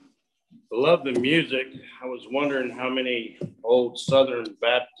I love the music. I was wondering how many old Southern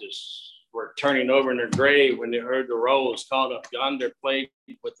Baptists were turning over in their grave when they heard the rolls called up yonder played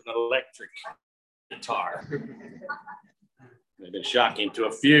with an electric guitar. They've been shocking to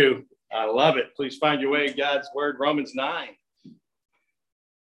a few. I love it. Please find your way in God's word, Romans 9.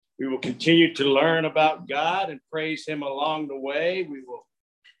 We will continue to learn about God and praise him along the way. We will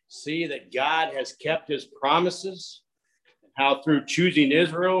see that God has kept his promises, and how through choosing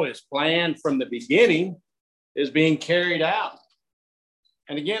Israel, his plan from the beginning is being carried out.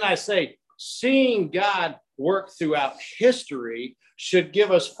 And again, I say, seeing God work throughout history should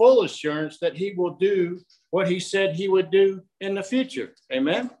give us full assurance that he will do what he said he would do in the future.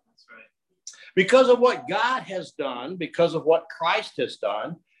 Amen? That's right. Because of what God has done, because of what Christ has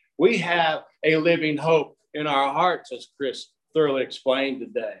done, we have a living hope in our hearts, as Chris thoroughly explained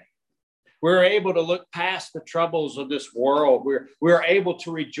today. We're able to look past the troubles of this world. We're able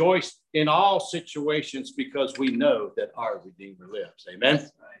to rejoice in all situations because we know that our Redeemer lives. Amen?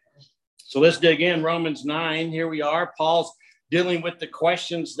 So let's dig in. Romans 9, here we are. Paul's dealing with the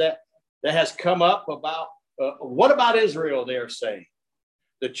questions that has come up about what about Israel, they're saying.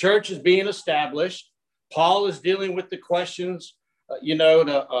 The church is being established. Paul is dealing with the questions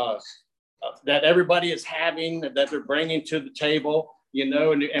that everybody is having, that they're bringing to the table,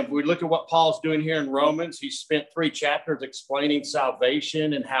 and if we look at what Paul's doing here in Romans, he spent 3 chapters explaining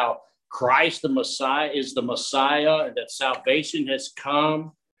salvation and how Christ, the Messiah, is the Messiah, and that salvation has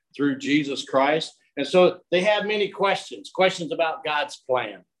come through Jesus Christ. And so they have many questions about God's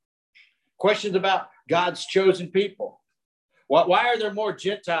plan, questions about God's chosen people. Why are there more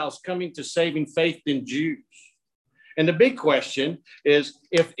Gentiles coming to saving faith than Jews? And the big question is,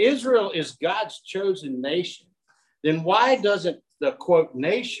 if Israel is God's chosen nation, then why doesn't the, quote,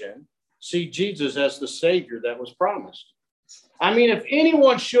 nation see Jesus as the Savior that was promised? I mean, if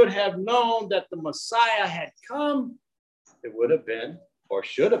anyone should have known that the Messiah had come, it would have been, or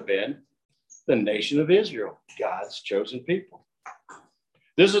should have been, the nation of Israel, God's chosen people.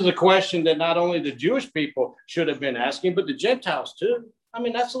 This is a question that not only the Jewish people should have been asking, but the Gentiles too. I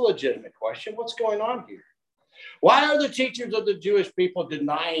mean, that's a legitimate question. What's going on here? Why are the teachers of the Jewish people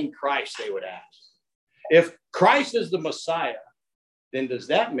denying Christ, they would ask? If Christ is the Messiah, then does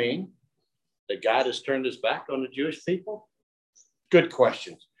that mean that God has turned his back on the Jewish people? Good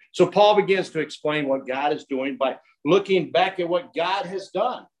questions. So Paul begins to explain what God is doing by looking back at what God has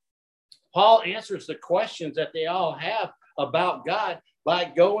done. Paul answers the questions that they all have about God by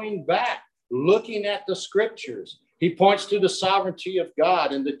going back, looking at the scriptures. He points to the sovereignty of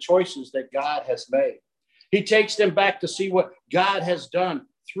God and the choices that God has made. He takes them back to see what God has done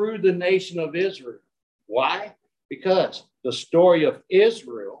through the nation of Israel. Why? Because the story of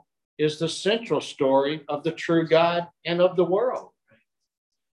Israel is the central story of the true God and of the world.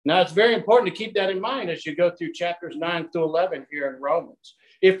 Now, it's very important to keep that in mind as you go through chapters 9 through 11 here in Romans.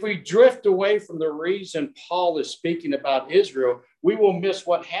 If we drift away from the reason Paul is speaking about Israel, we will miss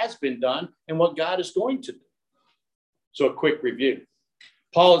what has been done and what God is going to do. So a quick review.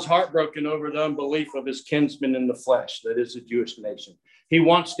 Paul is heartbroken over the unbelief of his kinsmen in the flesh, that is the Jewish nation. He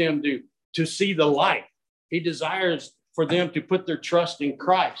wants them to see the light. He desires for them to put their trust in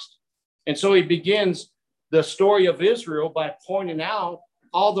Christ. And so he begins the story of Israel by pointing out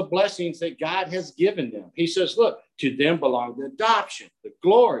all the blessings that God has given them. He says, look, to them belong the adoption, the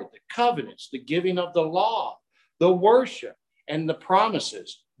glory, the covenants, the giving of the law, the worship, and the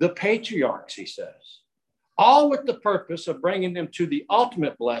promises, the patriarchs, he says. All with the purpose of bringing them to the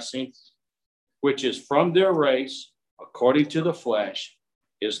ultimate blessing, which is from their race, according to the flesh,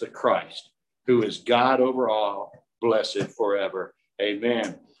 is the Christ, who is God over all, blessed forever.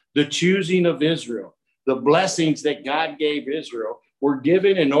 Amen. The choosing of Israel, the blessings that God gave Israel were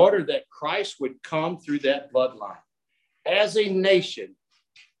given in order that Christ would come through that bloodline. As a nation,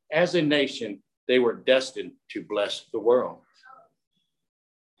 they were destined to bless the world.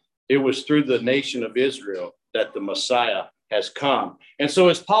 It was through the nation of Israel that the Messiah has come. And so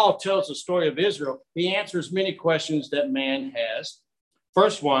as Paul tells the story of Israel, he answers many questions that man has.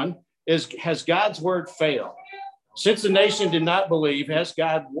 First one is, has God's word failed? Since the nation did not believe, has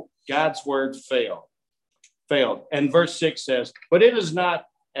God's word failed? And verse 6 says, but it is not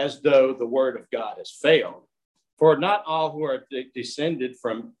as though the word of God has failed. For not all who are descended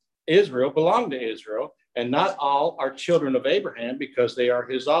from Israel belong to Israel, and not all are children of Abraham because they are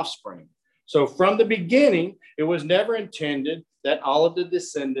his offspring. So from the beginning, it was never intended that all of the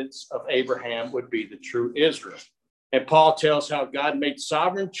descendants of Abraham would be the true Israel. And Paul tells how God made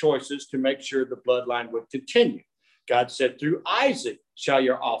sovereign choices to make sure the bloodline would continue. God said, through Isaac shall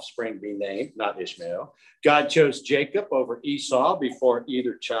your offspring be named, not Ishmael. God chose Jacob over Esau before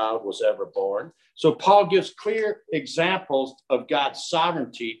either child was ever born. So Paul gives clear examples of God's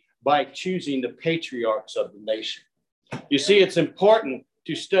sovereignty by choosing the patriarchs of the nation. You see, it's important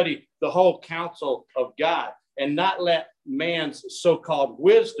to study the whole counsel of God and not let man's so-called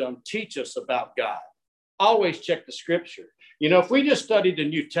wisdom teach us about God. Always check the scripture. You know, if we just studied the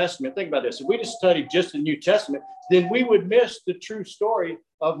New Testament, think about this. If we just studied just the New Testament, then we would miss the true story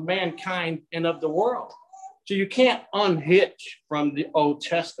of mankind and of the world. So you can't unhitch from the Old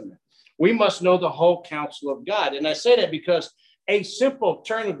Testament. We must know the whole counsel of God. And I say that because a simple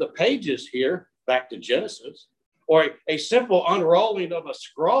turn of the pages here, back to Genesis, or a simple unrolling of a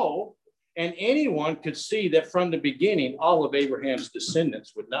scroll, and anyone could see that from the beginning, all of Abraham's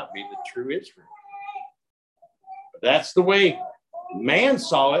descendants would not be the true Israel. That's the way man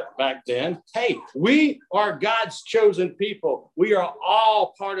saw it back then. Hey, we are God's chosen people. We are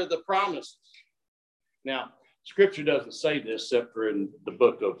all part of the promises. Now, scripture doesn't say this except for in the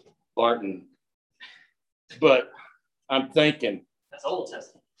book of Barton, but I'm thinking. That's Old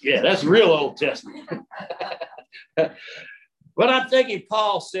Testament. Yeah, that's real Old Testament. But I'm thinking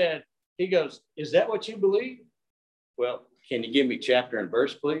Paul said, he goes, is that what you believe? Well, can you give me chapter and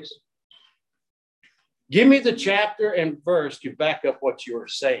verse, please? Give me the chapter and verse to back up what you are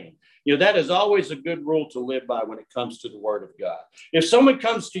saying. You know, that is always a good rule to live by when it comes to the word of God. If someone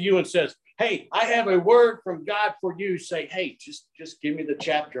comes to you and says, hey, I have a word from God for you, say, hey, just give me the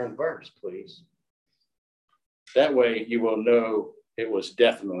chapter and verse, please. That way you will know it was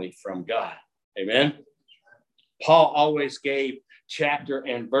definitely from God. Amen. Paul always gave chapter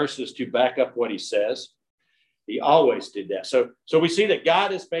and verses to back up what he says. He always did that. So we see that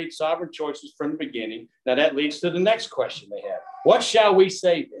God has made sovereign choices from the beginning. Now that leads to the next question they have. What shall we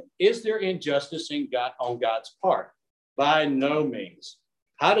say then? Is there injustice in God on God's part? By no means.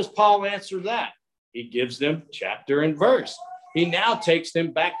 How does Paul answer that? He gives them chapter and verse. He now takes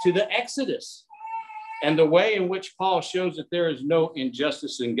them back to the Exodus. And the way in which Paul shows that there is no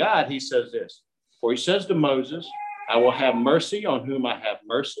injustice in God, he says this. For he says to Moses, I will have mercy on whom I have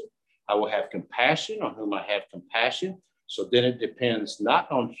mercy. I will have compassion on whom I have compassion. So then it depends not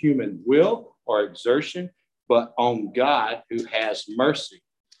on human will or exertion, but on God who has mercy.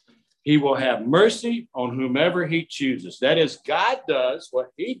 He will have mercy on whomever he chooses. That is, God does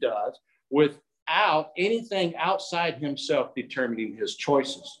what he does without anything outside himself determining his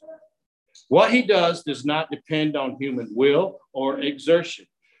choices. What he does not depend on human will or exertion,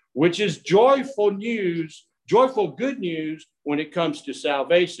 which is joyful good news when it comes to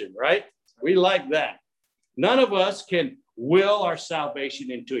salvation, right? We like that. None of us can will our salvation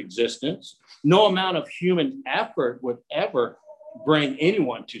into existence. No amount of human effort would ever bring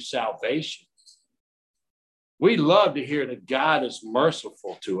anyone to salvation. We love to hear that God is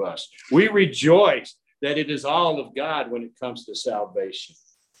merciful to us. We rejoice that it is all of God when it comes to salvation.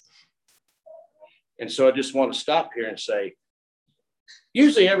 And so I just want to stop here and say,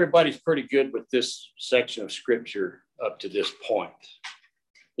 usually everybody's pretty good with this section of scripture up to this point.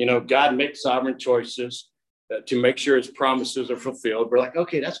 You know, God makes sovereign choices to make sure his promises are fulfilled. We're like,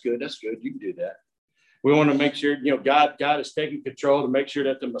 okay, that's good. You can do that. We want to make sure, you know, God is taking control to make sure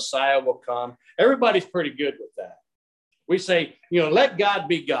that the Messiah will come. Everybody's pretty good with that. We say, you know, let God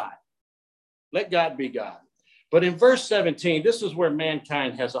be God. Let God be God. But in verse 17, this is where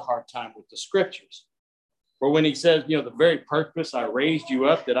mankind has a hard time with the scriptures. For when he says, you know, the very purpose I raised you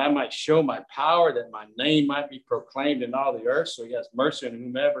up that I might show my power, that my name might be proclaimed in all the earth. So he has mercy on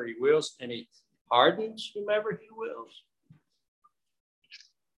whomever he wills, and he hardens whomever he wills.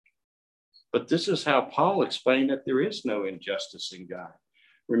 But this is how Paul explained that there is no injustice in God.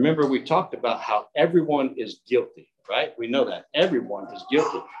 Remember, we talked about how everyone is guilty, right? We know that everyone is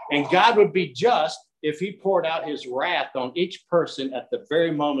guilty. And God would be just if he poured out his wrath on each person at the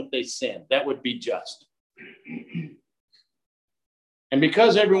very moment they sinned. That would be just. And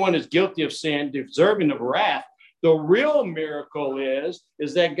because everyone is guilty of sin, deserving of wrath, the real miracle is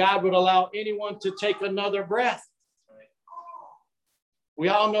that God would allow anyone to take another breath. We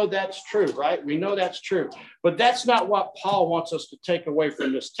all know that's true, right? We know that's true. But that's not what Paul wants us to take away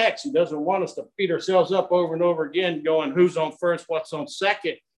from this text. He doesn't want us to beat ourselves up over and over again, going, who's on first, what's on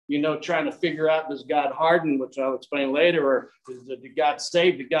second? You know, trying to figure out, does God harden, which I'll explain later, or did God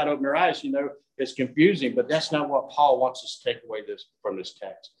save, did God open their eyes? You know, it's confusing, but that's not what Paul wants us to take away from this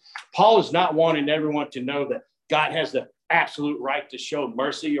text. Paul is not wanting everyone to know that God has the absolute right to show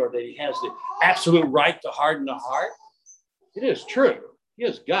mercy or that he has the absolute right to harden the heart. It is true. He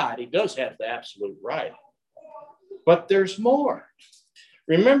is God. He does have the absolute right. But there's more.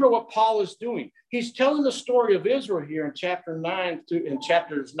 Remember what Paul is doing. he's telling the story of Israel here in chapters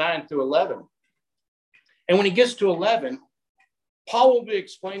 9 through 11. And when he gets to 11, Paul will be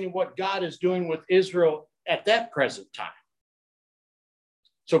explaining what God is doing with Israel at that present time.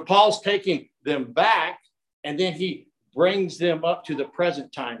 So Paul's taking them back, and then he brings them up to the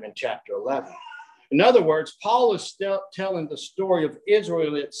present time in chapter 11. In other words, Paul is still telling the story of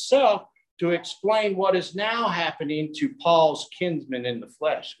Israel itself to explain what is now happening to Paul's kinsmen in the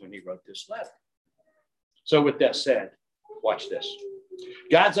flesh when he wrote this letter. So with that said, watch this.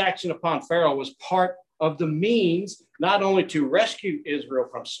 God's action upon Pharaoh was part of the means not only to rescue Israel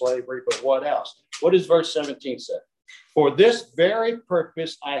from slavery, but what else? What does verse 17 say? For this very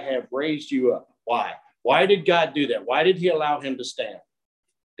purpose I have raised you up. Why? Why did God do that? Why did he allow him to stand?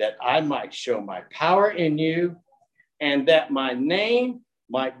 That I might show my power in you, and that my name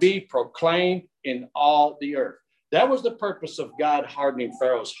might be proclaimed in all the earth. That was the purpose of God hardening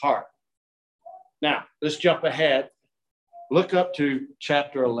Pharaoh's heart. Now, let's jump ahead. Look up to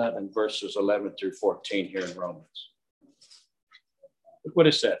chapter 11, verses 11 through 14 here in Romans. Look what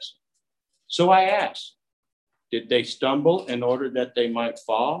it says. So I asked, did they stumble in order that they might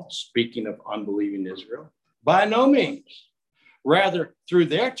fall? Speaking of unbelieving Israel. By no means. Rather, through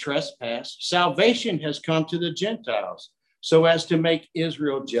their trespass, salvation has come to the Gentiles, so as to make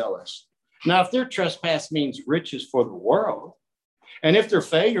Israel jealous. Now, if their trespass means riches for the world, and if their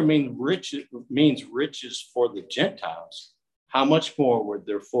failure means riches for the Gentiles, how much more would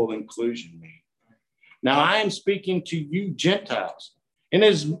their full inclusion mean? Now, I am speaking to you Gentiles.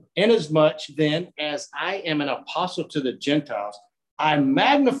 Inasmuch then as I am an apostle to the Gentiles, I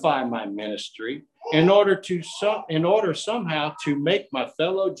magnify my ministry in order somehow to make my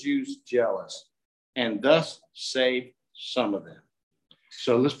fellow Jews jealous and thus save some of them.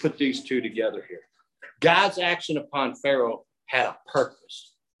 So let's put these two together here. God's action upon Pharaoh had a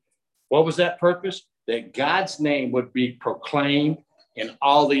purpose. What was that purpose? That God's name would be proclaimed in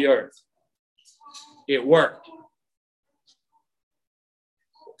all the earth. It worked.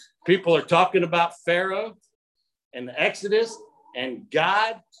 People are talking about Pharaoh and the Exodus and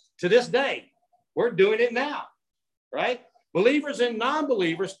God to this day. We're doing it now, right? Believers and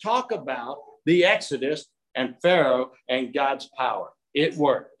non-believers talk about the Exodus and Pharaoh and God's power. It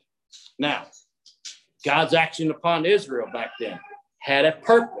worked. Now, God's action upon Israel back then had a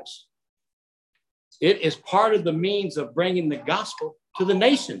purpose. It is part of the means of bringing the gospel to the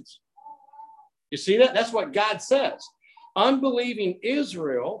nations. You see that? That's what God says. Unbelieving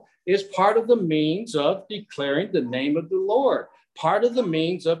Israel is part of the means of declaring the name of the Lord, part of the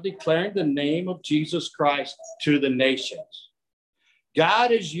means of declaring the name of Jesus Christ to the nations.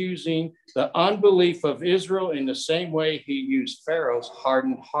 God is using the unbelief of Israel in the same way he used Pharaoh's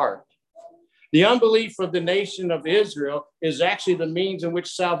hardened heart. The unbelief of the nation of Israel is actually the means in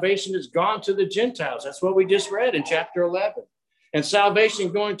which salvation has gone to the Gentiles. That's what we just read in chapter 11. And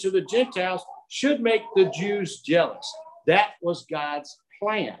salvation going to the Gentiles should make the Jews jealous. That was God's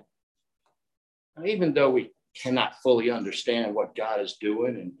plan. Now, even though we cannot fully understand what God is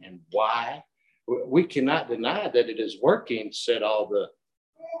doing and why, we cannot deny that it is working, said all the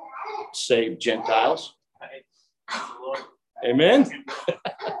saved Gentiles. Amen.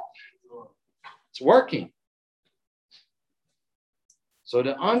 It's working. So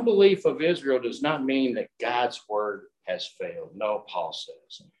the unbelief of Israel does not mean that God's word has failed. No, Paul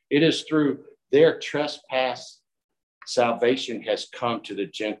says. It is through their trespass salvation has come to the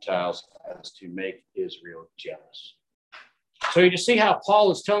Gentiles as to make Israel jealous. So you see how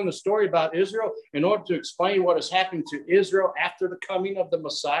Paul is telling the story about Israel in order to explain what has happened to Israel after the coming of the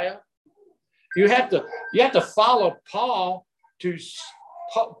Messiah. You have to follow Paul to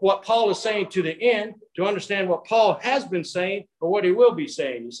what Paul is saying to the end to understand what Paul has been saying or what he will be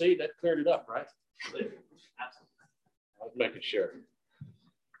saying. You see, that cleared it up, right? I was making sure.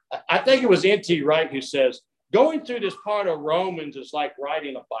 I think it was N.T. Wright who says, going through this part of Romans is like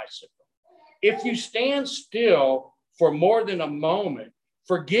riding a bicycle. If you stand still for more than a moment,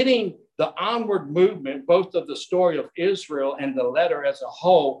 forgetting the onward movement, both of the story of Israel and the letter as a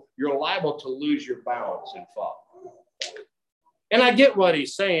whole, you're liable to lose your balance and fall. And I get what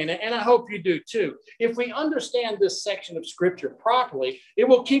he's saying, and I hope you do too. If we understand this section of scripture properly, it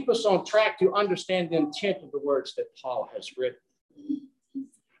will keep us on track to understand the intent of the words that Paul has written.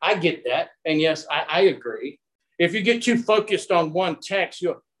 I get that, and yes, I agree. If you get too focused on one text,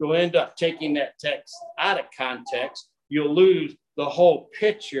 you'll end up taking that text out of context. You'll lose the whole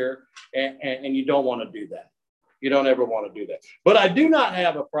picture, and you don't want to do that. You don't ever want to do that. But I do not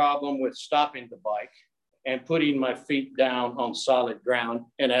have a problem with stopping the bike and putting my feet down on solid ground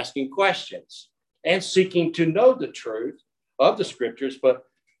and asking questions and seeking to know the truth of the scriptures. But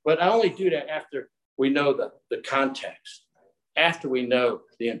But I only do that after we know the context, after we know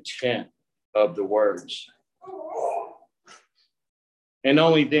the intent of the words. And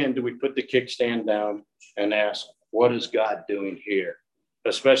only then do we put the kickstand down and ask, what is God doing here?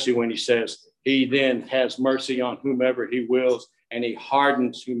 Especially when he says he then has mercy on whomever he wills and he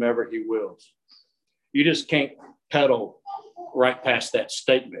hardens whomever he wills. You just can't pedal right past that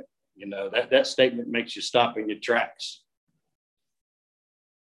statement. You know, that statement makes you stop in your tracks.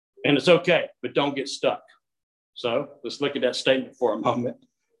 And it's okay, but don't get stuck. So let's look at that statement for a moment.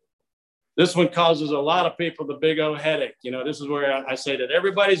 This one causes a lot of people the big old headache. You know, this is where I say that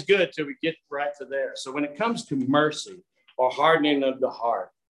everybody's good till we get right to there. So when it comes to mercy or hardening of the heart,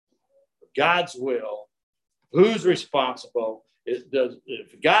 God's will, who's responsible?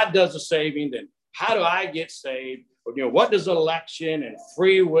 If God does the saving, then how do I get saved? Or, you know, what does election and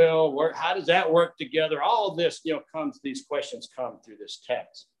free will work? How does that work together? All of this, you know, these questions come through this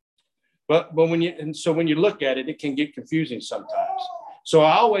text. But when you look at it, it can get confusing sometimes. So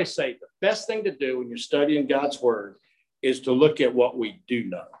I always say the best thing to do when you're studying God's word is to look at what we do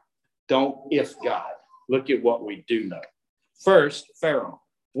know. Don't if God. Look at what we do know. First, Pharaoh.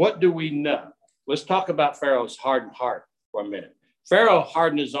 What do we know? Let's talk about Pharaoh's hardened heart for a minute. Pharaoh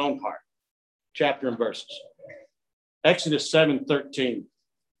hardened his own heart. Chapter and verses. Exodus 7:13.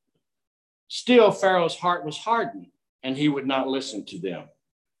 Still, Pharaoh's heart was hardened, and he would not listen to them.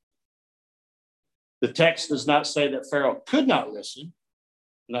 The text does not say that Pharaoh could not listen.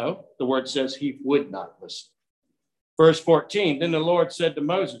 No, the word says he would not listen. Verse 14, then the Lord said to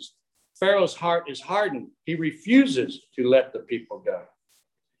Moses, Pharaoh's heart is hardened. He refuses to let the people go.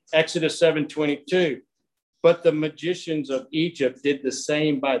 Exodus 7:22, but the magicians of Egypt did the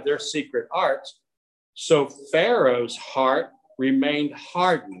same by their secret arts. So Pharaoh's heart remained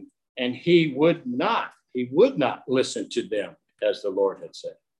hardened, and he would not listen to them, as the Lord had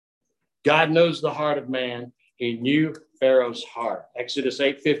said. God knows the heart of man. He knew Pharaoh's heart. Exodus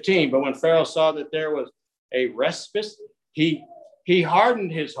 8:15. But when Pharaoh saw that there was a respite, he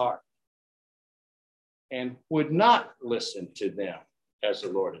hardened his heart and would not listen to them, as the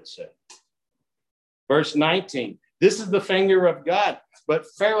Lord had said. Verse 19. This is the finger of God, but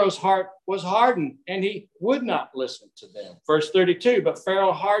Pharaoh's heart was hardened, and he would not listen to them. Verse 32. But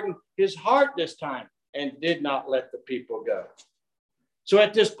Pharaoh hardened his heart this time and did not let the people go. So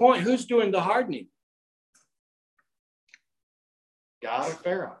at this point, who's doing the hardening? God or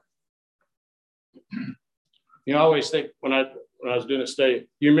Pharaoh? You know, I always think when I was doing a study,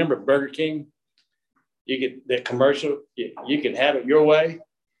 you remember Burger King? You get that commercial, you can have it your way.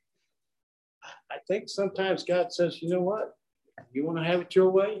 I think sometimes God says, you know what? You want to have it your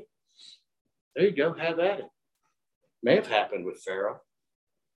way? There you go, have at it. May have happened with Pharaoh.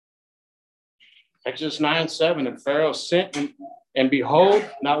 Exodus 9:7, and Pharaoh sent and behold,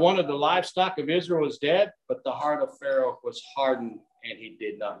 not one of the livestock of Israel was dead, but the heart of Pharaoh was hardened, and he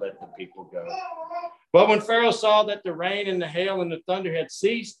did not let the people go. But when Pharaoh saw that the rain and the hail and the thunder had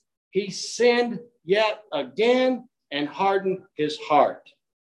ceased, he sinned yet again and hardened his heart.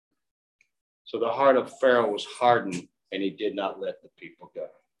 So the heart of Pharaoh was hardened, and he did not let the people go.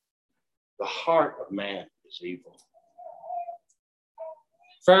 The heart of man is evil.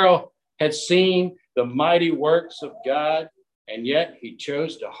 Pharaoh had seen the mighty works of God, and yet he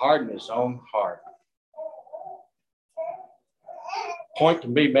chose to harden his own heart. Point to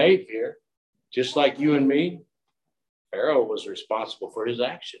be made here, just like you and me, Pharaoh was responsible for his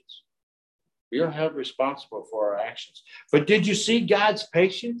actions. We are held responsible for our actions. But did you see God's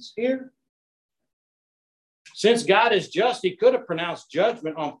patience here? Since God is just, he could have pronounced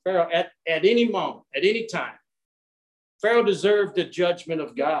judgment on Pharaoh at any moment, at any time. Pharaoh deserved the judgment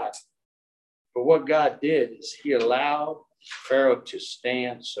of God. But what God did is he allowed Pharaoh to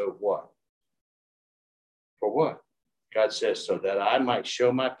stand. So what? For what? God says, so that I might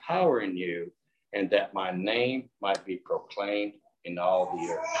show my power in you and that my name might be proclaimed in all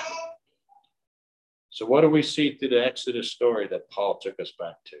the earth. So what do we see through the Exodus story that Paul took us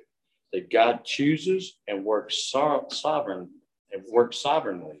back to? That God chooses and works sovereignly,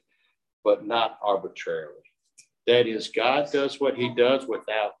 but not arbitrarily. That is, God does what he does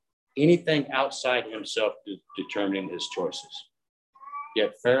without anything outside himself determining his choices.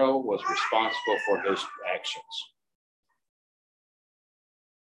 Yet Pharaoh was responsible for his actions.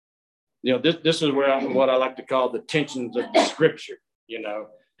 You know, this is where what I like to call the tensions of the scripture. You know,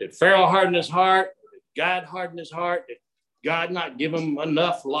 did Pharaoh harden his heart? Did God harden his heart? Did God not give him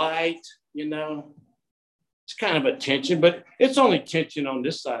enough light? You know, it's kind of a tension, but it's only tension on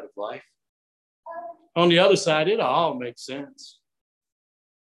this side of life. On the other side, it all makes sense.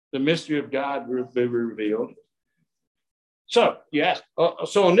 The mystery of God will be revealed. So yes.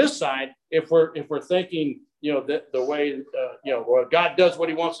 So on this side, if we're thinking, the way, well, God does what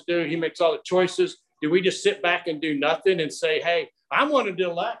he wants to do. He makes all the choices. Do we just sit back and do nothing and say, hey, I wanted to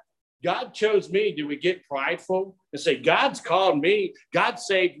elect. God chose me. Do we get prideful and say, God's called me. God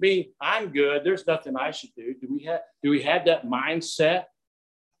saved me. I'm good. There's nothing I should do. Do we have that mindset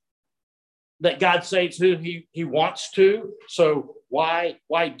that God saves who he wants to? So why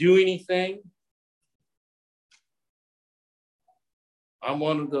do anything? I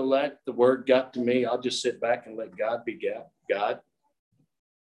wanted to elect. The word got to me. I'll just sit back and let God be God.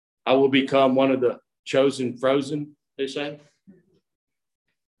 I will become one of the chosen frozen, they say.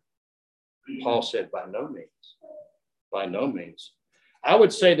 Paul said, by no means. By no means. I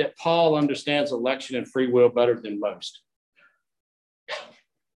would say that Paul understands election and free will better than most.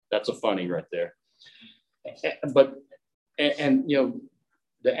 That's a funny right there. But, the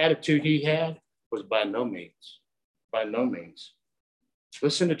attitude he had was by no means. By no means.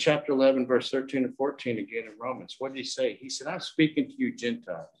 Listen to chapter 11, verse 13 and 14 again in Romans. What did he say? He said, I'm speaking to you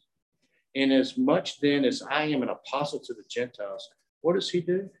Gentiles. Inasmuch then as I am an apostle to the Gentiles, what does he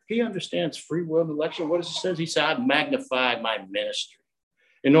do? He understands free will and election. What does he say? He said, I magnify my ministry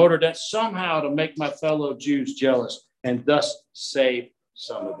in order that somehow to make my fellow Jews jealous and thus save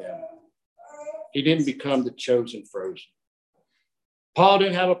some of them. He didn't become the chosen frozen. Paul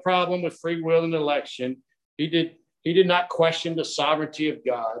didn't have a problem with free will and election. He did not question the sovereignty of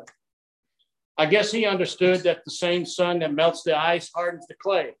God. I guess he understood that the same sun that melts the ice hardens the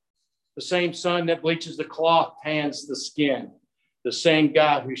clay. The same sun that bleaches the cloth tans the skin. The same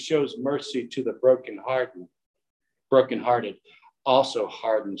God who shows mercy to the brokenhearted also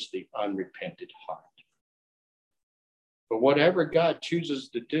hardens the unrepentant heart. But whatever God chooses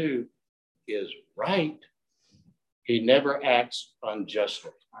to do is right. He never acts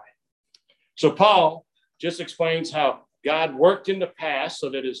unjustly. So Paul just explains how God worked in the past so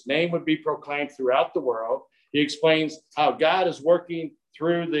that his name would be proclaimed throughout the world. He explains how God is working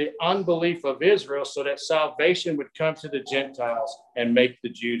through the unbelief of Israel so that salvation would come to the Gentiles and make the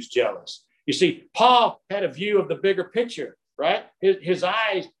Jews jealous. You see, Paul had a view of the bigger picture, right? His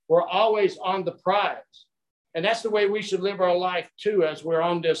eyes were always on the prize. And that's the way we should live our life too, as we're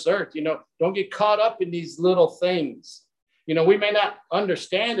on this earth. Don't get caught up in these little things. We may not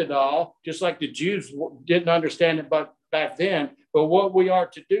understand it all, just like the Jews didn't understand it back then. But what we are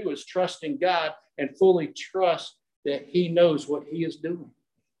to do is trust in God and fully trust that he knows what he is doing.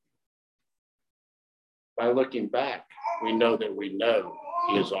 By looking back, we know that we know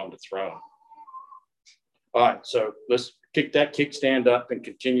he is on the throne. All right, so let's kick that kickstand up and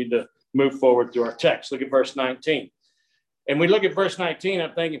continue to move forward through our text. Look at verse 19. And we look at verse 19,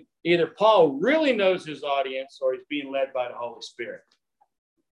 I'm thinking either Paul really knows his audience or he's being led by the Holy Spirit.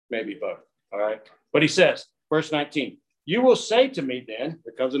 Maybe both, all right? But he says, verse 19, you will say to me then,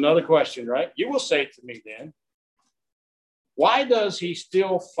 there comes another question, right? You will say to me then, why does he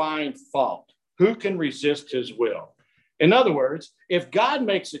still find fault? Who can resist his will? In other words, if God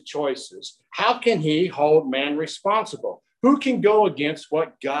makes the choices, how can he hold man responsible? Who can go against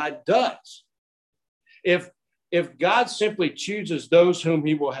what God does? If God simply chooses those whom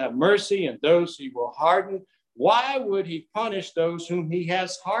he will have mercy and those he will harden, why would he punish those whom he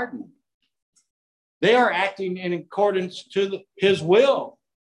has hardened? They are acting in accordance to his will,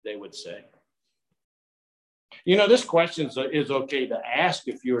 they would say. This question is okay to ask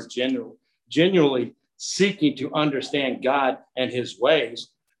if you're genuinely seeking to understand God and his ways.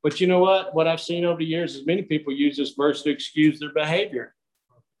 But you know what? What I've seen over the years is many people use this verse to excuse their behavior.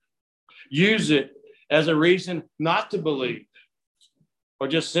 Use it as a reason not to believe, or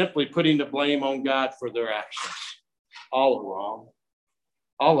just simply putting the blame on God for their actions. All are wrong.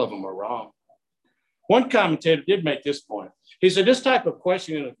 All of them are wrong. One commentator did make this point. He said, this type of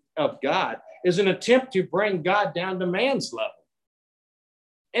questioning of God is an attempt to bring God down to man's level.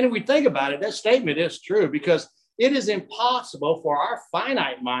 And if we think about it, that statement is true because it is impossible for our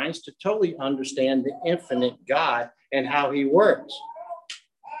finite minds to totally understand the infinite God and how he works.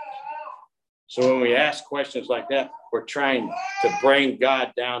 So when we ask questions like that, we're trying to bring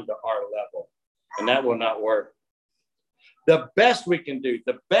God down to our level, and that will not work. The best we can do,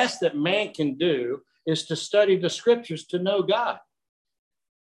 the best that man can do is to study the scriptures to know God.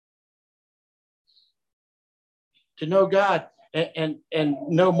 To know God and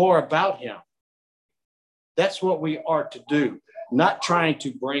know more about him. That's what we are to do, not trying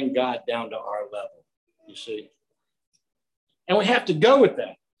to bring God down to our level, you see. And we have to go with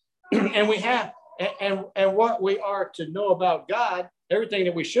that. And we have, and what we are to know about God, everything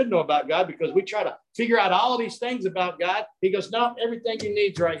that we should know about God, because we try to figure out all these things about God. He goes, no, everything you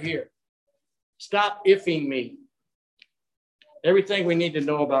need is right here. Stop ifing me. Everything we need to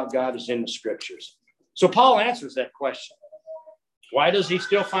know about God is in the scriptures. So Paul answers that question. Why does he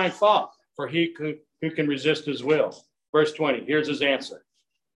still find fault? For who can resist his will? Verse 20, here's his answer.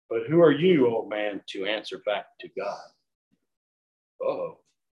 But who are you, old man, to answer back to God? Oh,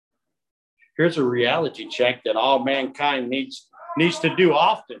 here's a reality check that all mankind needs to do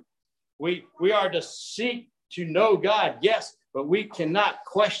often. We are to seek to know God, yes, but we cannot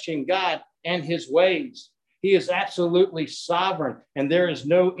question God and his ways. He is absolutely sovereign, and there is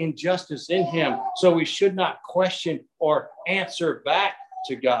no injustice in him. So we should not question or answer back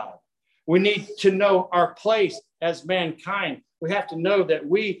to God. We need to know our place as mankind. We have to know that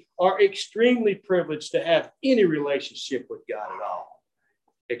we are extremely privileged to have any relationship with God at all.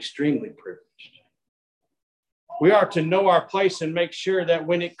 Extremely privileged. We are to know our place and make sure that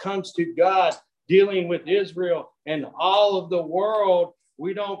when it comes to God dealing with Israel and all of the world,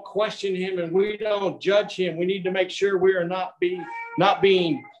 we don't question him and we don't judge him. We need to make sure we are not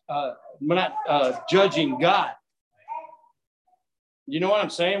judging God. You know what I'm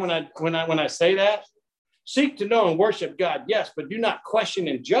saying when I say that? Seek to know and worship God, yes, but do not question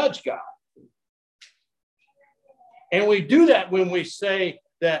and judge God. And we do that when we say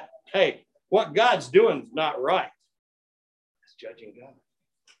that, hey, what God's doing is not right. That's judging God.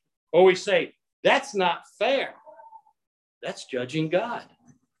 Or we say, that's not fair. That's judging God.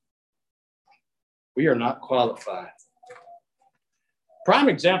 We are not qualified. Prime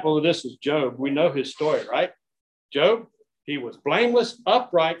example of this is Job. We know his story, right? Job, he was blameless,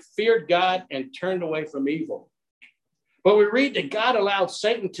 upright, feared God, and turned away from evil. But we read that God allowed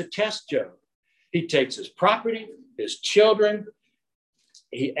Satan to test Job. He takes his property, his children,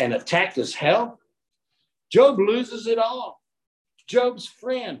 and attacked his health. Job loses it all. Job's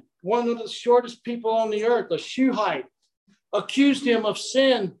friend, one of the shortest people on the earth, a Shuhite, accused him of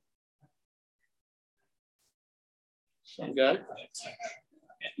sin. Some guy.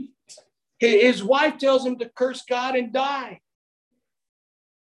 His wife tells him to curse God and die.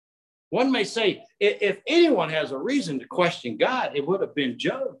 One may say, if anyone has a reason to question God, it would have been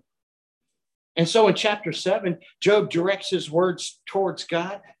Job. And so in chapter 7, Job directs his words towards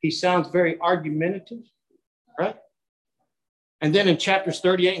God. He sounds very argumentative, right? And then in chapters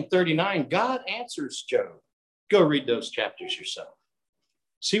 38 and 39, God answers Job. Go read those chapters yourself.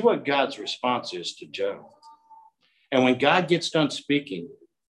 See what God's response is to Job. And when God gets done speaking,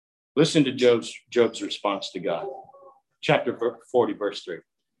 listen to Job's response to God. Chapter 40, verse 3.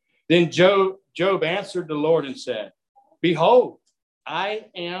 Then Job answered the Lord and said, behold, I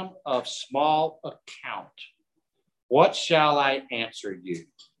am of small account. What shall I answer you?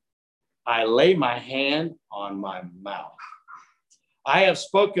 I lay my hand on my mouth. I have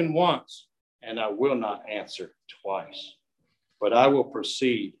spoken once, and I will not answer twice, but I will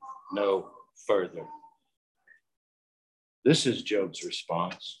proceed no further. This is Job's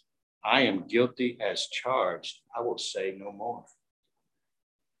response. I am guilty as charged. I will say no more.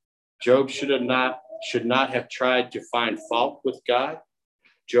 Job should not have tried to find fault with God.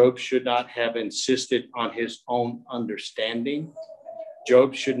 Job should not have insisted on his own understanding.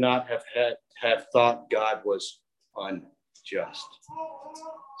 Job should not have thought God was unjust.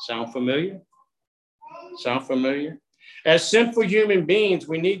 Sound familiar? Sound familiar? As sinful human beings,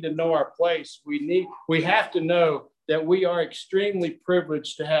 we need to know our place. We have to know that we are extremely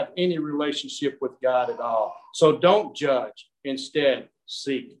privileged to have any relationship with God at all. So don't judge. Instead,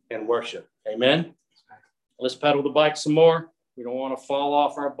 seek and worship. Amen. Let's pedal the bike some more. We don't want to fall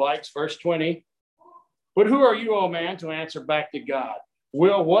off our bikes. Verse 20. But who are you, O man, to answer back to God?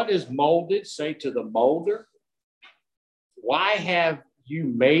 Will what is molded say to the molder, why have you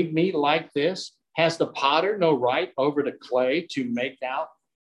made me like this? Has the potter no right over the clay to make out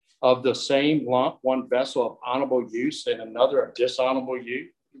of the same lump one vessel of honorable use and another of dishonorable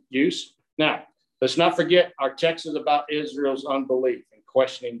use? Now, let's not forget our text is about Israel's unbelief and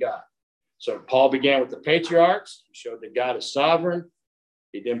questioning God. So Paul began with the patriarchs. He showed that God is sovereign.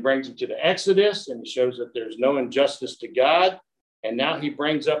 He then brings them to the Exodus, and he shows that there's no injustice to God. And now he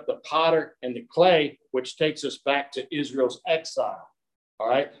brings up the potter and the clay, which takes us back to Israel's exile. All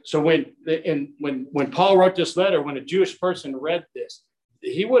right. So when Paul wrote this letter, when a Jewish person read this,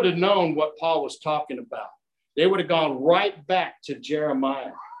 he would have known what Paul was talking about. They would have gone right back to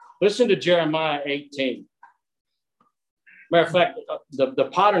Jeremiah. Listen to Jeremiah 18. Matter of fact, the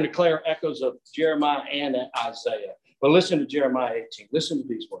potter and the clay are echoes of Jeremiah and Isaiah. But listen to Jeremiah 18. Listen to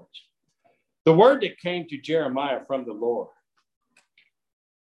these words. The word that came to Jeremiah from the Lord.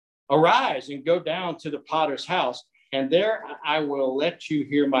 Arise and go down to the potter's house, and there I will let you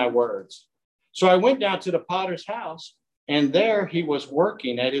hear my words. So I went down to the potter's house, and there he was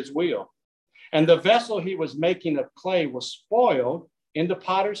working at his wheel. And the vessel he was making of clay was spoiled in the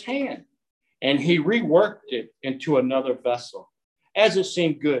potter's hand. And he reworked it into another vessel, as it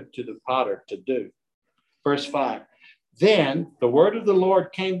seemed good to the potter to do. Verse 5, then the word of the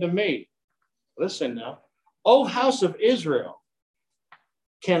Lord came to me. Listen now. O house of Israel,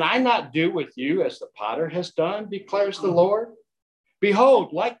 can I not do with you as the potter has done, declares the Lord?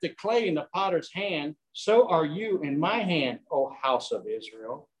 Behold, like the clay in the potter's hand, so are you in my hand, O house of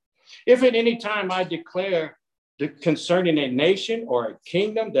Israel. If at any time I declare concerning a nation or a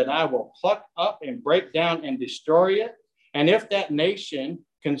kingdom that I will pluck up and break down and destroy it, and if that nation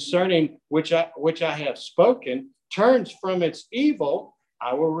concerning which I have spoken turns from its evil,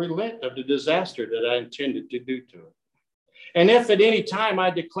 I will relent of the disaster that I intended to do to it. And if at any time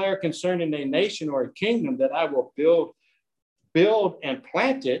I declare concerning a nation or a kingdom that I will build and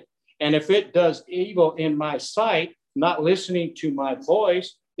plant it, and if it does evil in my sight, not listening to my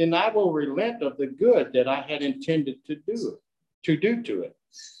voice, then I will relent of the good that I had intended to do to it.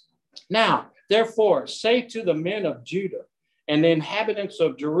 Now, therefore, say to the men of Judah and the inhabitants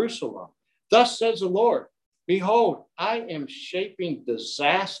of Jerusalem, thus says the Lord, behold, I am shaping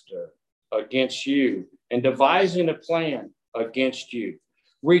disaster against you and devising a plan against you.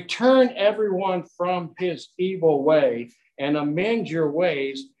 Return everyone from his evil way and amend your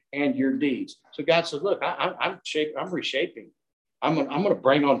ways and your deeds. So God says, look, I'm reshaping. I'm going to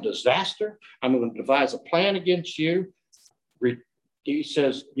bring on disaster. I'm going to devise a plan against you. He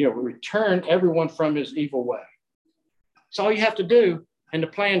says, return everyone from his evil way. That's all you have to do, and the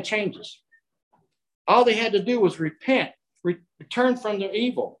plan changes. All they had to do was repent, return from their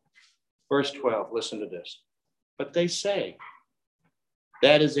evil. Verse 12, listen to this. But they say,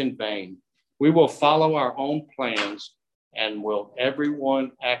 that is in vain. We will follow our own plans, and will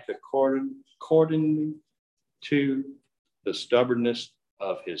everyone act according to the stubbornness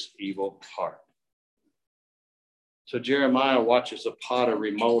of his evil heart. So Jeremiah watches the potter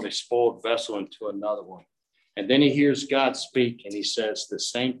remold a spoiled vessel into another one. And then he hears God speak, and he says the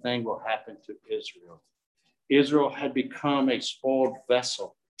same thing will happen to Israel. Israel had become a spoiled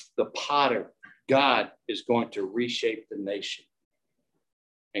vessel. The potter, God, is going to reshape the nation.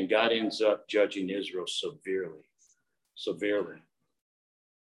 And God ends up judging Israel severely.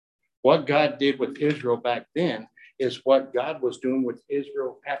 What God did with Israel back then is what God was doing with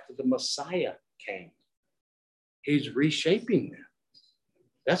Israel after the Messiah came. He's reshaping them.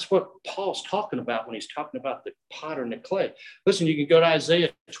 That's what Paul's talking about when he's talking about the potter and the clay. Listen, you can go to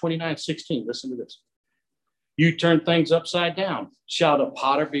Isaiah 29:16. Listen to this. You turn things upside down. Shall the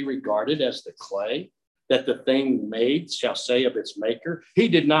potter be regarded as the clay, that the thing made shall say of its maker, he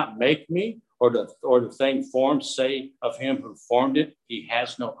did not make me, or the thing formed say of him who formed it, he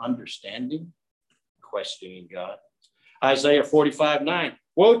has no understanding? Questioning God. Isaiah 45:9.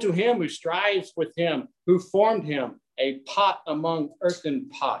 Woe to him who strives with him who formed him, a pot among earthen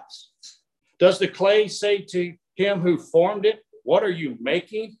pots. Does the clay say to him who formed it, what are you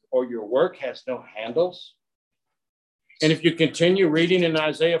making? Or your work has no handles? And if you continue reading in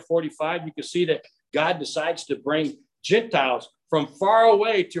Isaiah 45, you can see that God decides to bring Gentiles from far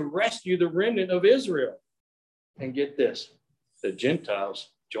away to rescue the remnant of Israel. And get this, the Gentiles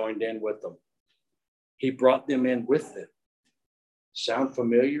joined in with them. He brought them in with them. Sound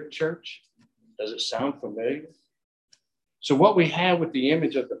familiar, church? Does it sound familiar? So what we have with the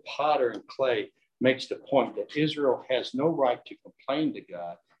image of the potter and clay makes the point that Israel has no right to complain to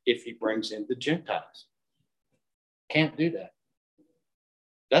God if he brings in the Gentiles. Can't do that.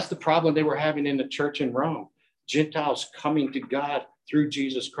 That's the problem they were having in the church in Rome. Gentiles coming to God through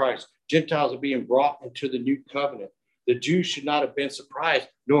Jesus Christ. Gentiles are being brought into the new covenant. The Jews should not have been surprised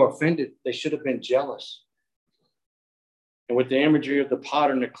nor offended. They should have been jealous. And with the imagery of the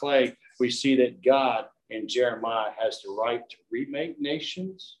potter and the clay, we see that God in Jeremiah has the right to remake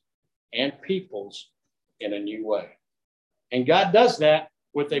nations and peoples in a new way. And God does that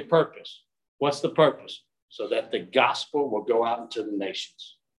with a purpose. What's the purpose? So that the gospel will go out into the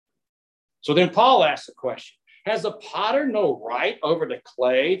nations. So then Paul asks the question, has the potter no right over the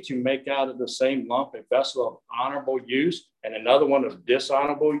clay to make out of the same lump a vessel of honorable use and another one of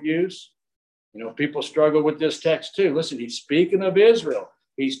dishonorable use? People struggle with this text too. Listen, he's speaking of Israel.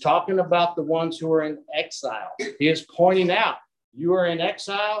 He's talking about the ones who are in exile. He is pointing out, you are in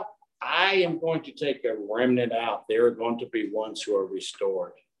exile. I am going to take a remnant out. There are going to be ones who are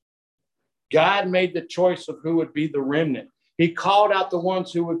restored. God made the choice of who would be the remnant. He called out the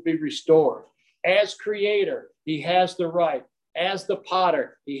ones who would be restored. As creator, he has the right. As the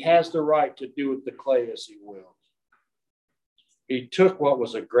potter, he has the right to do with the clay as he will. He took what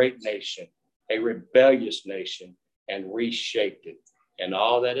was a great nation, a rebellious nation, and reshaped it. And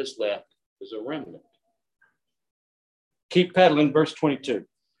all that is left is a remnant. Keep pedaling, verse 22.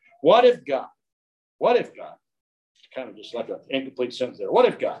 What if God, kind of just like an incomplete sentence there. What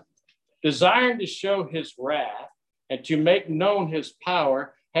if God, desiring to show his wrath and to make known his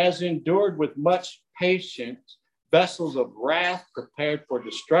power, has endured with much patience vessels of wrath prepared for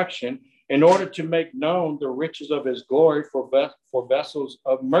destruction, in order to make known the riches of his glory for vessels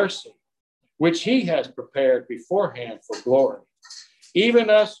of mercy, which he has prepared beforehand for glory, even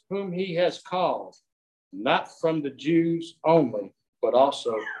us whom he has called, not from the Jews only, but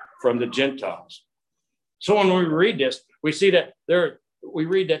also from the Gentiles. So when we read this, we see that we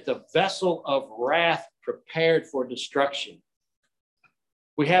read that the vessel of wrath prepared for destruction.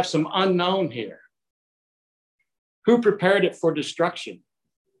 We have some unknown here. Who prepared it for destruction?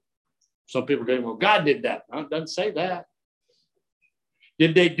 Some people go, well, God did that. No, it doesn't say that.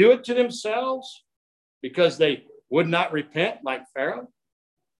 Did they do it to themselves because they would not repent like Pharaoh?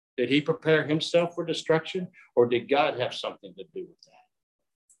 Did he prepare himself for destruction? Or did God have something to do with that?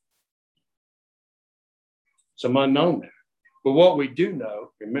 Some unknown there. But what we do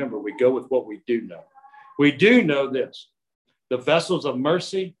know, remember, we go with what we do know. We do know this. The vessels of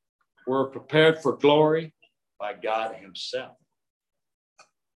mercy were prepared for glory by God himself.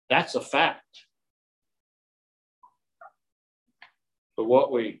 That's a fact. But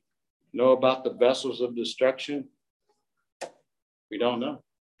what we know about the vessels of destruction, we don't know.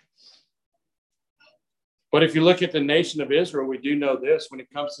 But if you look at the nation of Israel, we do know this. When it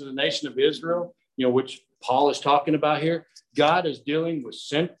comes to the nation of Israel, which Paul is talking about here, God is dealing with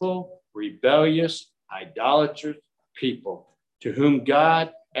sinful, rebellious, idolatrous people to whom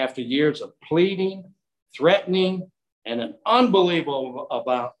God, after years of pleading, threatening, and an unbelievable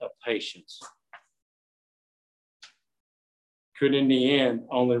amount of patience, could in the end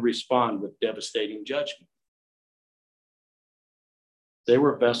only respond with devastating judgment. They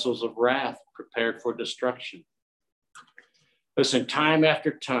were vessels of wrath prepared for destruction. Listen, time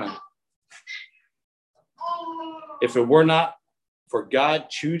after time, if it were not for God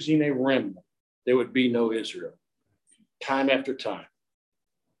choosing a remnant, there would be no Israel. Time after time.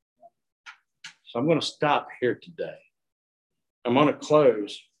 So I'm going to stop here today. I'm going to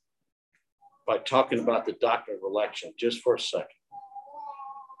close by talking about the doctrine of election just for a second.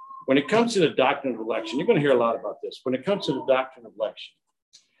 When it comes to the doctrine of election, you're going to hear a lot about this. When it comes to the doctrine of election,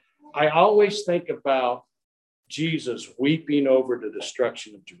 I always think about Jesus weeping over the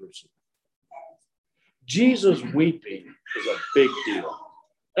destruction of Jerusalem. Jesus weeping is a big deal.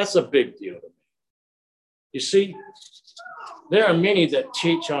 That's a big deal to me. You see, there are many that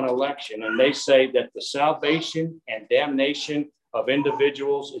teach on election, and they say that the salvation and damnation of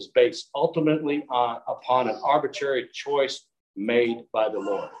individuals is based ultimately upon an arbitrary choice made by the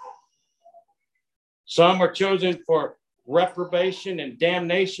Lord. Some are chosen for reprobation and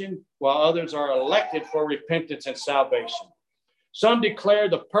damnation, while others are elected for repentance and salvation. Some declare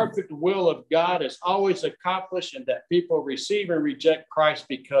the perfect will of God is always accomplished and that people receive and reject Christ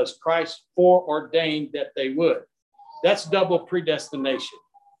because Christ foreordained that they would. That's double predestination.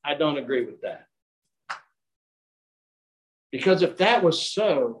 I don't agree with that. Because if that was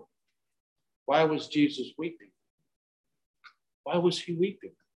so, why was Jesus weeping? Why was he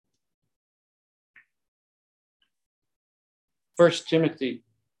weeping? 1 Timothy,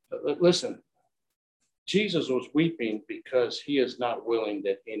 listen, Jesus was weeping because he is not willing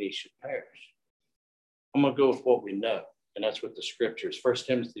that any should perish. I'm going to go with what we know, and that's what the scriptures. 1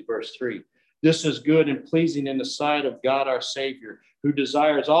 Timothy verse 3. This is good and pleasing in the sight of God our Savior, who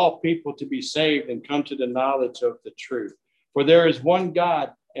desires all people to be saved and come to the knowledge of the truth. For there is one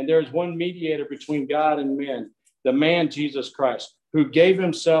God, and there is one mediator between God and men, the man Jesus Christ, who gave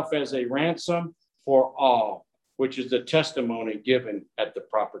himself as a ransom for all, which is the testimony given at the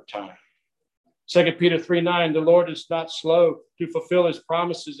proper time. 2 Peter 3:9, the Lord is not slow to fulfill his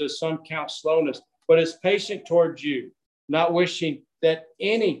promises, as some count slowness, but is patient towards you, not wishing that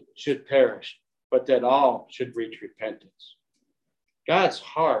any should perish, but that all should reach repentance. God's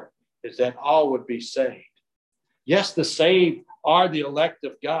heart is that all would be saved. Yes, the saved are the elect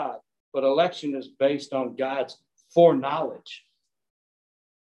of God, but election is based on God's foreknowledge.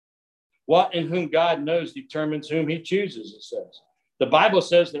 What and whom God knows determines whom he chooses, it says. The Bible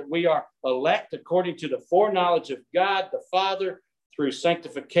says that we are elect according to the foreknowledge of God the Father through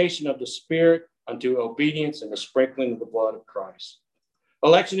sanctification of the Spirit unto obedience and the sprinkling of the blood of Christ.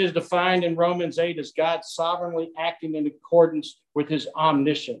 Election is defined in Romans 8 as God sovereignly acting in accordance with his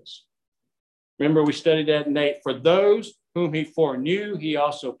omniscience. Remember, we studied that in 8. For those whom he foreknew, he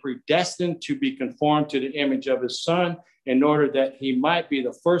also predestined to be conformed to the image of his Son, in order that he might be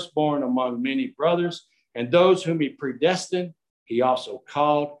the firstborn among many brothers. And those whom he predestined, he also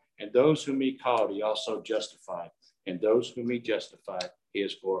called. And those whom he called, he also justified. And those whom he justified, he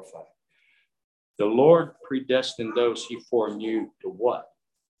is glorified. The Lord predestined those he foreknew to what?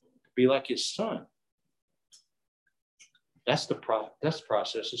 To be like his son. That's the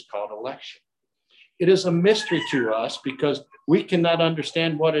process is called election. It is a mystery to us because we cannot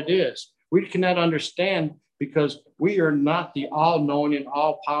understand what it is. We cannot understand because we are not the all-knowing and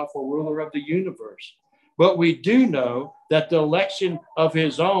all-powerful ruler of the universe. But we do know that the election of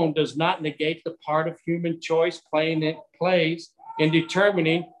his own does not negate the part of human choice plays in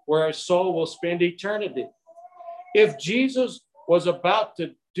determining where a soul will spend eternity. If Jesus was about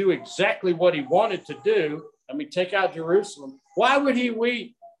to do exactly what he wanted to do, take out Jerusalem, why would he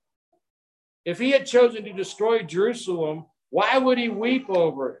weep? If he had chosen to destroy Jerusalem, why would he weep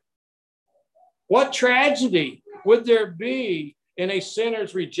over it? What tragedy would there be in a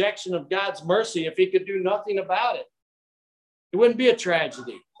sinner's rejection of God's mercy if he could do nothing about it? It wouldn't be a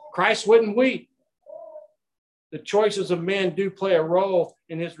tragedy. Christ wouldn't weep. The choices of men do play a role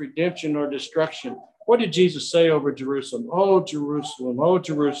in his redemption or destruction. What did Jesus say over Jerusalem? Oh, Jerusalem, oh,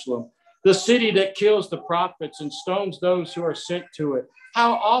 Jerusalem, the city that kills the prophets and stones those who are sent to it.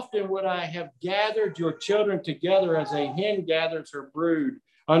 How often would I have gathered your children together as a hen gathers her brood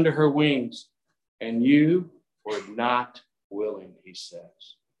under her wings? And you were not willing, he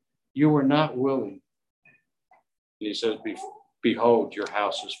says. You were not willing. And he says, behold, your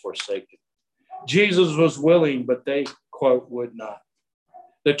house is forsaken. Jesus was willing, but they, quote, would not.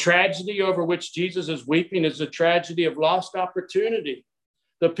 The tragedy over which Jesus is weeping is a tragedy of lost opportunity.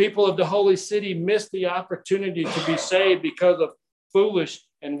 The people of the holy city missed the opportunity to be saved because of foolish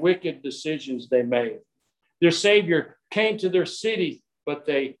and wicked decisions they made. Their Savior came to their city, but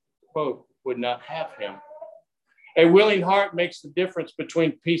they, quote, would not have him. A willing heart makes the difference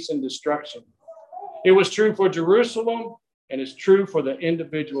between peace and destruction. It was true for Jerusalem, and it's true for the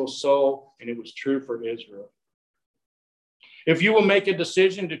individual soul, and it was true for Israel. If you will make a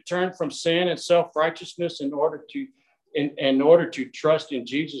decision to turn from sin and self-righteousness in order to trust in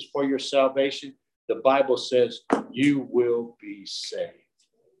Jesus for your salvation, the Bible says you will be saved.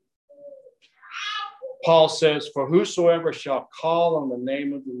 Paul says, for whosoever shall call on the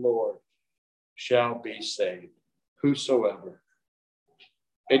name of the Lord shall be saved. Whosoever.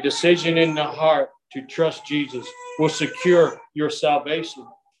 A decision in the heart to trust Jesus will secure your salvation.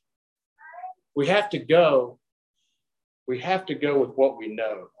 We have to go with what we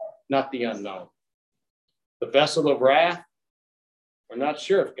know, not the unknown. The vessel of wrath, we're not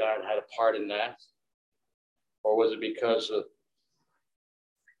sure if God had a part in that. Or was it because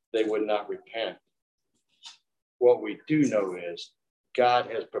they would not repent? What we do know is God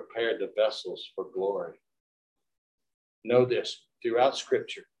has prepared the vessels for glory. Know this, throughout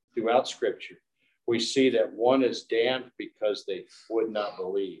Scripture, we see that one is damned because they would not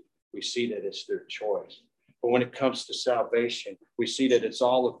believe. We see that it's their choice. But when it comes to salvation, we see that it's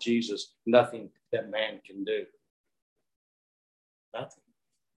all of Jesus, nothing that man can do. Nothing.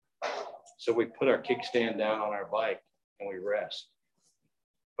 So we put our kickstand down on our bike and we rest.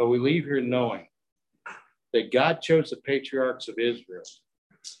 But we leave here knowing that God chose the patriarchs of Israel.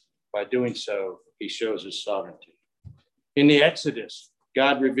 By doing so, he shows his sovereignty. In the Exodus,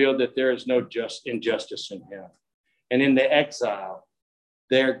 God revealed that there is no injustice in him. And in the exile,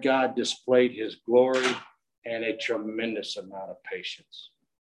 there God displayed his glory and a tremendous amount of patience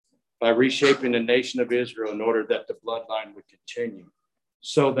by reshaping the nation of Israel in order that the bloodline would continue,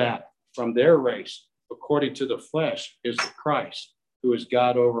 so that from their race, according to the flesh, is the Christ, who is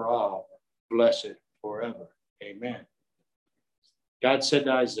God over all, blessed forever. Amen. God said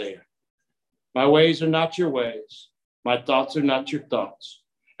to Isaiah, my ways are not your ways. My thoughts are not your thoughts.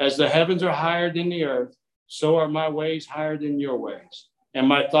 As the heavens are higher than the earth, so are my ways higher than your ways, and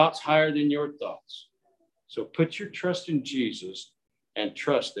my thoughts higher than your thoughts. So put your trust in Jesus and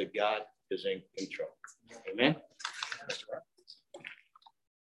trust that God is in control. Amen. That's right.